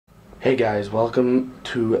Hey guys, welcome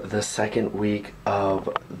to the second week of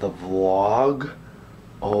the vlog.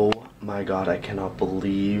 Oh my god, I cannot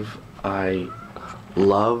believe I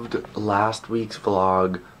loved last week's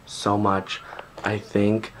vlog so much. I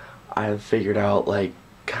think I've figured out like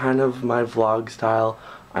kind of my vlog style.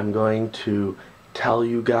 I'm going to tell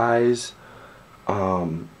you guys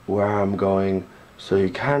where I'm going so you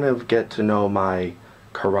kind of get to know my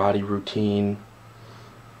karate routine,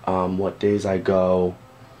 what days I go,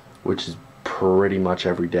 which is pretty much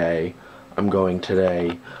every day. I'm going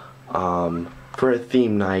today for a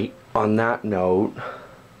theme night. On that note,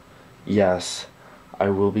 yes,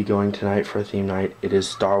 I will be going tonight for a theme night. It is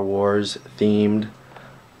Star Wars themed,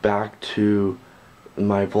 back to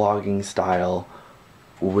my vlogging style,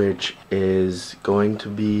 which is going to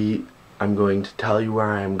be, I'm going to tell you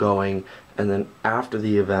where I am going, and then after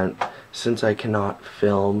the event, since I cannot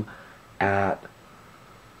film at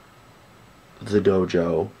the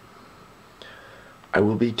dojo, I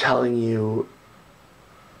will be telling you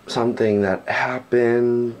something that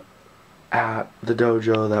happened at the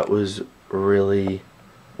dojo that was really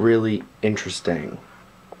interesting,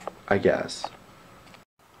 I guess.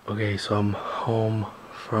 Okay, so I'm home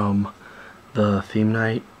from the theme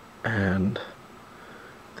night and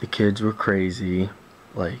the kids were crazy,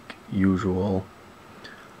 like usual.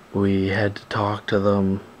 We had to talk to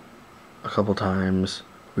them a couple times,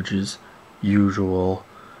 which is usual,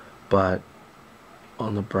 but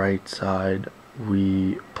on the bright side,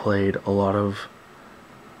 we played a lot of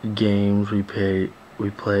games. We played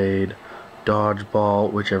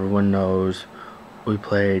dodgeball, which everyone knows. We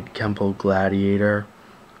played Kempo Gladiator,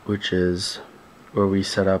 which is where we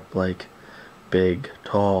set up like big,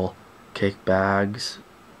 tall kick bags,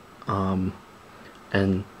 and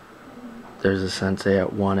there's a sensei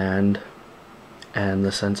at one end, and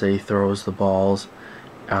the sensei throws the balls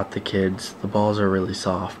at the kids. The balls are really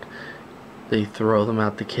soft. They throw them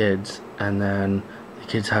at the kids, and then the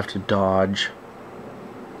kids have to dodge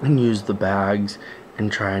and use the bags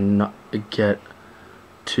and try and not get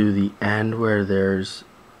to the end where there's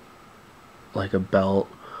like a belt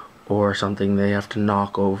or something they have to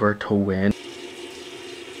knock over to win.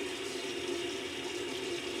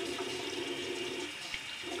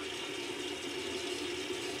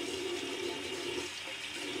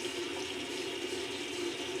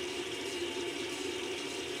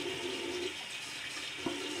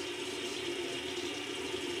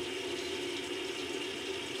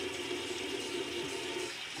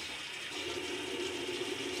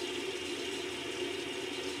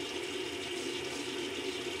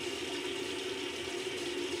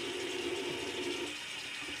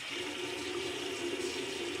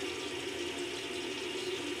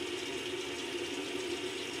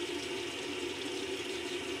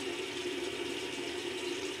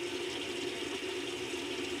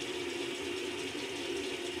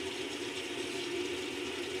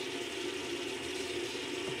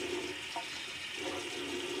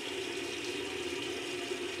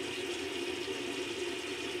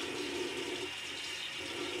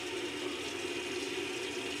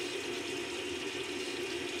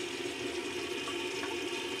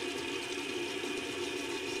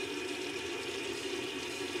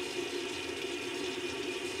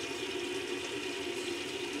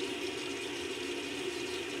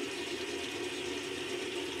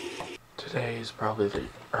 Today is probably the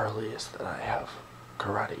earliest that I have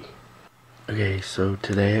karate. Okay, so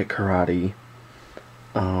today at karate,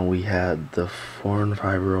 we had the 4 and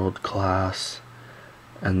 5-year-old class,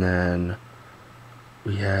 and then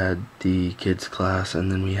we had the kids class, and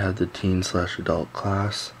then we had the teen/adult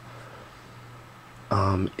class.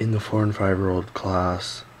 In the 4 and 5-year-old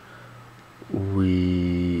class,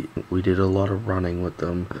 we did a lot of running with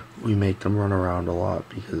them. We make them run around a lot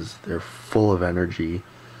because they're full of energy.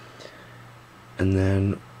 And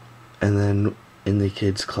then in the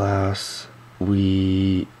kids class,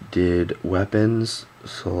 we did weapons,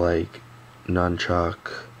 so like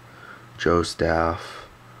nunchuck, Joe staff,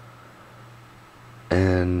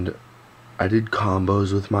 and I did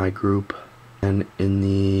combos with my group. And in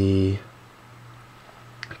the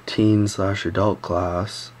teen/adult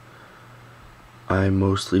class, I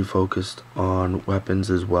mostly focused on weapons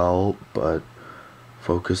as well, but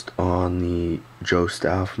focused on the Joe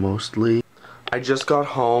staff mostly. I just got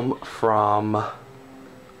home from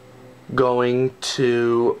going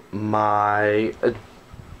to my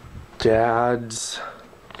dad's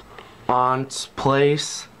aunt's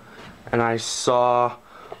place, and I saw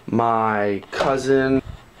my cousin.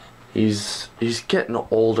 He's getting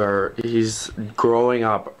older. He's growing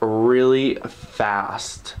up really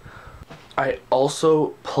fast. I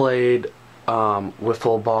also played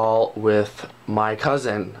wiffle ball with my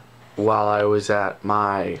cousin, while I was at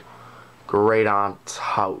my great aunt's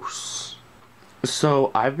house.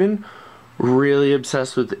 So I've been really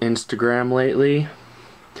obsessed with Instagram lately,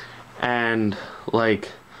 and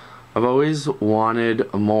like I've always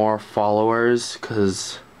wanted more followers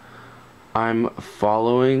because I'm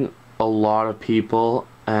following a lot of people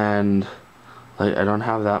and like I don't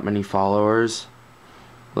have that many followers.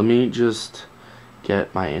 Let me just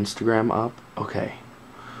get my Instagram up. Okay.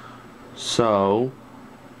 So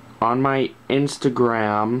on my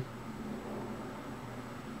Instagram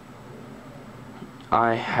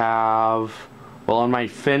I have, well, on my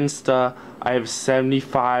Finsta I have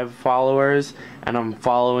 75 followers and I'm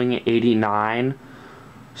following 89.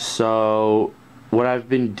 So what I've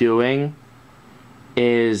been doing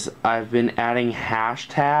is I've been adding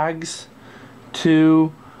hashtags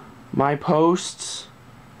to my posts,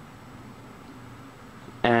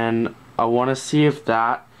 and I want to see if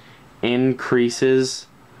that increases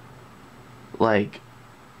like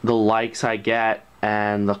the likes I get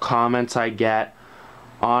and the comments I get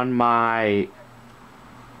on my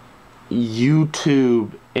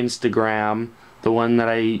YouTube Instagram. The one that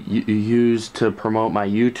I use to promote my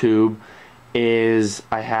YouTube is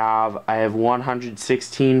I have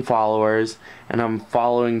 116 followers and I'm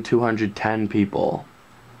following 210 people.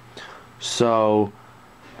 So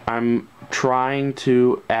I'm trying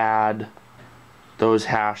to add those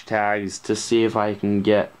hashtags to see if I can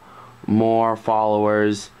get more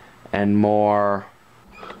followers and more.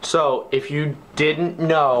 So if you didn't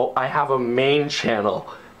know, I have a main channel,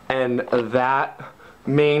 and that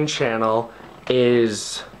main channel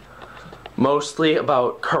is mostly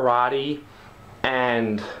about karate,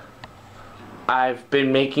 and I've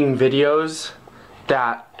been making videos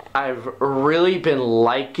that I've really been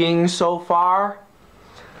liking so far,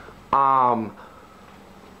 and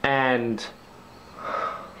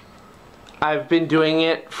I've been doing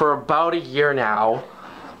it for about a year now,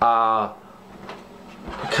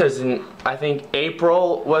 because I think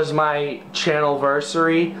April was my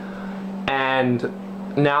channelversary, and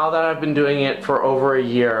now that I've been doing it for over a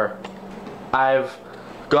year, I've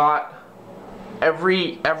got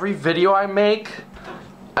every video I make,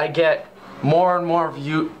 I get more and more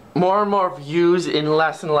views in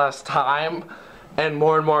less and less time, and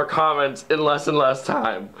more comments in less and less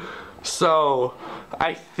time. So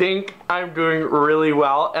I think I'm doing really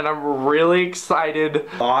well, and I'm really excited.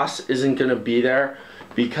 Boss isn't gonna be there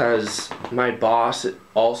because my boss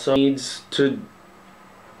also needs to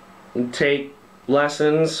take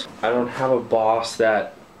lessons. I don't have a boss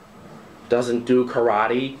that doesn't do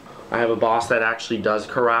karate. I have a boss that actually does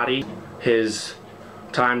karate. His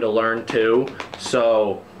time to learn too.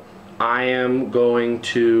 So I am going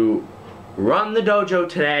to run the dojo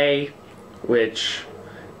today, which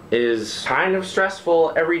is kind of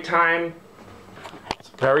stressful every time. It's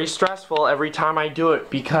very stressful every time I do it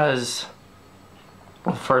because,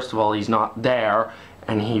 well, first of all, he's not there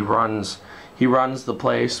and he runs the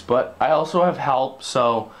place, but I also have help,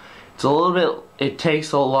 so it's a little bit, it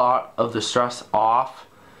takes a lot of the stress off.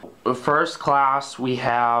 The first class we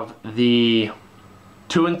have the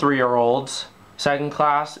 2 and 3-year-olds. Second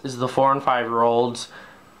class is the 4 and 5-year-olds.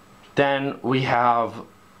 Then we have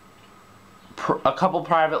a couple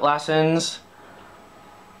private lessons,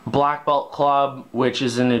 Black Belt Club, which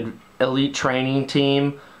is an elite training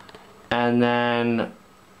team, and then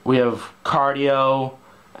we have cardio,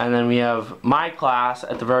 and then we have my class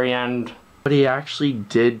at the very end. But he actually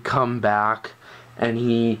did come back, and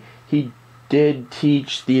he did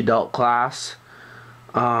teach the adult class,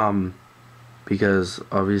 because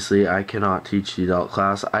obviously I cannot teach the adult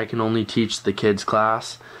class. I can only teach the kids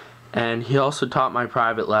class, and he also taught my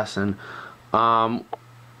private lesson.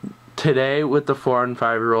 Today with the 4 and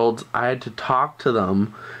 5-year-olds, I had to talk to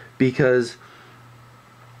them because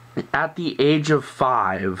at the age of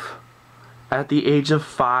 5,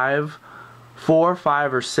 4,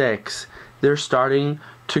 5, or 6, they're starting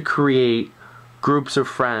to create groups of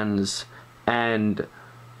friends, and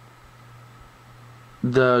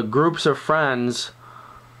the groups of friends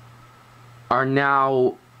are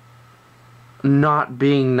now not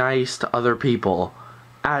being nice to other people.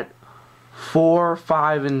 At 4,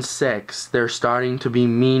 5, and 6, they're starting to be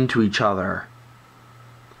mean to each other.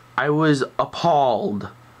 I was appalled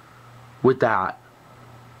with that.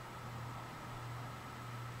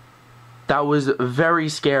 That was very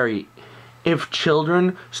scary. If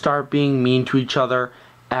children start being mean to each other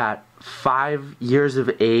at 5 years of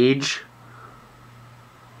age,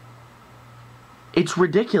 it's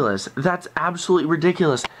ridiculous. That's absolutely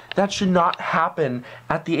ridiculous. That should not happen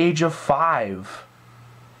at the age of 5.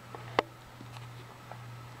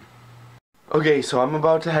 Okay, so I'm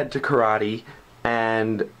about to head to karate,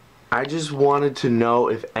 and I just wanted to know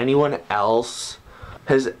if anyone else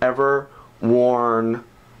has ever worn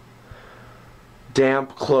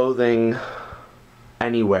damp clothing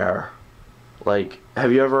anywhere. Like,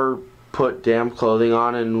 have you ever put damp clothing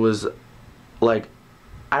on and was like,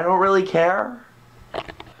 I don't really care?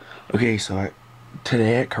 Okay, so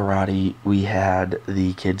today at karate we had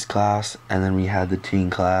the kids class, and then we had the teen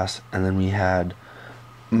class, and then we had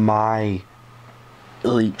my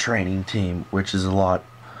elite training team, which is a lot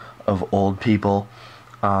of old people.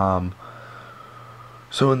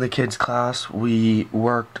 So in the kids class we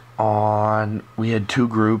had two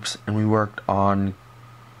groups, and we worked on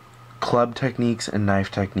club techniques and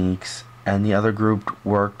knife techniques, and the other group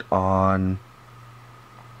worked on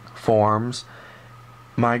forms.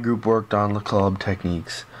 My group worked on the club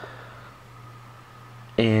techniques.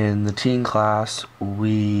 In the teen class,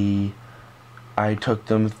 I took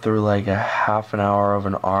them through like a half an hour of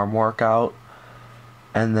an arm workout,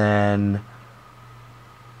 and then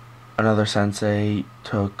another sensei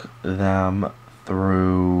took them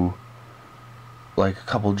through like a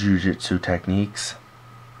couple jiu-jitsu techniques.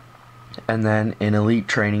 And then in elite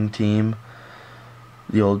training team,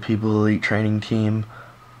 the old people elite training team,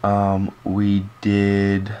 we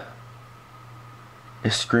did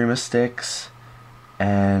eskrima sticks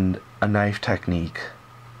and a knife technique.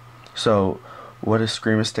 So what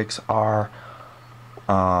eskrima sticks are,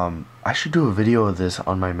 I should do a video of this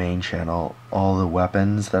on my main channel, all the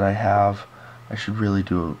weapons that I have. I should really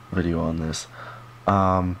do a video on this.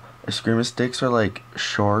 Eskrima sticks are like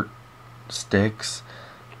short sticks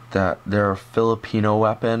that they're a Filipino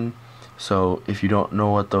weapon, so if you don't know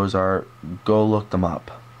what those are, go look them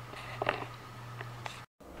up.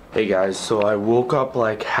 Hey guys, so I woke up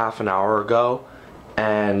like half an hour ago,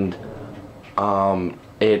 and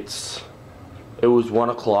it was 1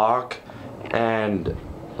 o'clock, and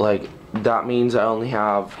like that means I only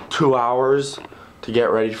have 2 hours to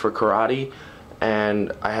get ready for karate,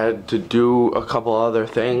 and I had to do a couple other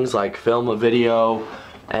things like film a video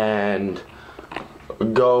and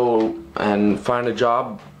go and find a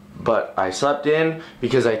job, but I slept in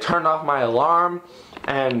because I turned off my alarm,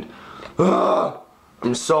 and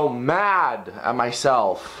I'm so mad at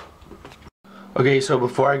myself. Okay, so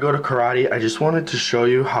before I go to karate, I just wanted to show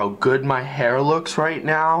you how good my hair looks right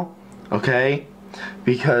now, okay?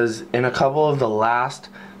 Because in a couple of the last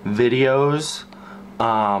videos,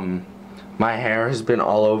 my hair has been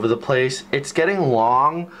all over the place. It's getting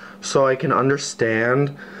long, so I can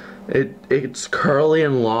understand. It's curly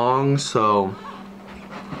and long, so.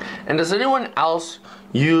 And does anyone else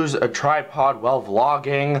use a tripod while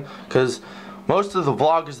vlogging? Because most of the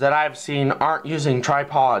vloggers that I've seen aren't using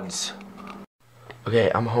tripods. Okay,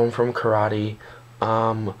 I'm home from karate.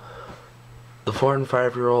 The 4 and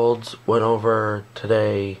 5-year-olds went over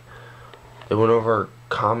today. They went over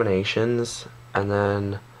combinations, and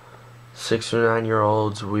then 6 or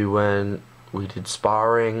 9-year-olds we did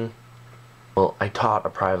sparring. Well, I taught a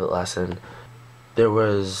private lesson. There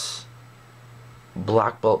was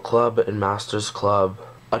Black Belt Club and Masters Club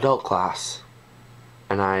adult class,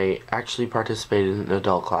 and I actually participated in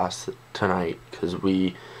adult class tonight because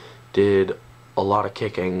we did a lot of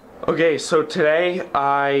kicking. Okay, so today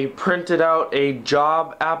I printed out a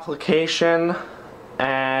job application,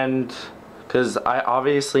 and because I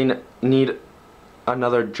obviously need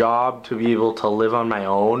another job to be able to live on my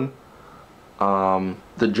own.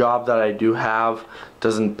 The job that I do have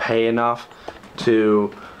doesn't pay enough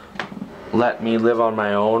to let me live on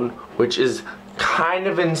my own, which is kind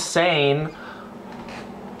of insane.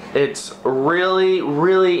 It's really,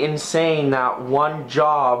 really insane that one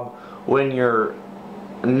job when you're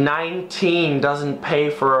 19 doesn't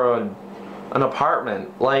pay for an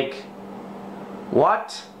apartment. Like,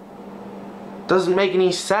 what? Doesn't make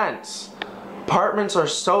any sense. Apartments are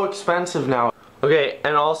so expensive now. Okay,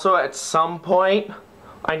 and also at some point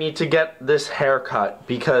I need to get this haircut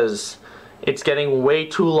because it's getting way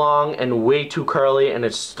too long and way too curly, and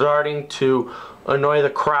it's starting to annoy the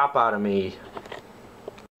crap out of me.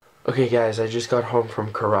 Okay guys, I just got home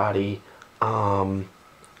from karate.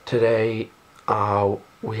 Today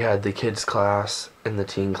we had the kids class and the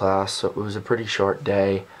teen class, so it was a pretty short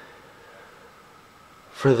day.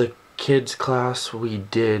 For the kids class we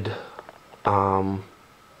did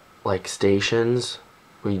like stations.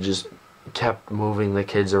 We just kept moving the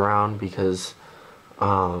kids around because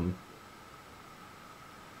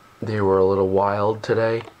they were a little wild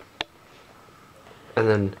today. And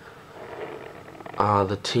then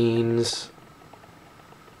the teens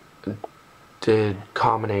did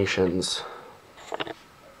combinations.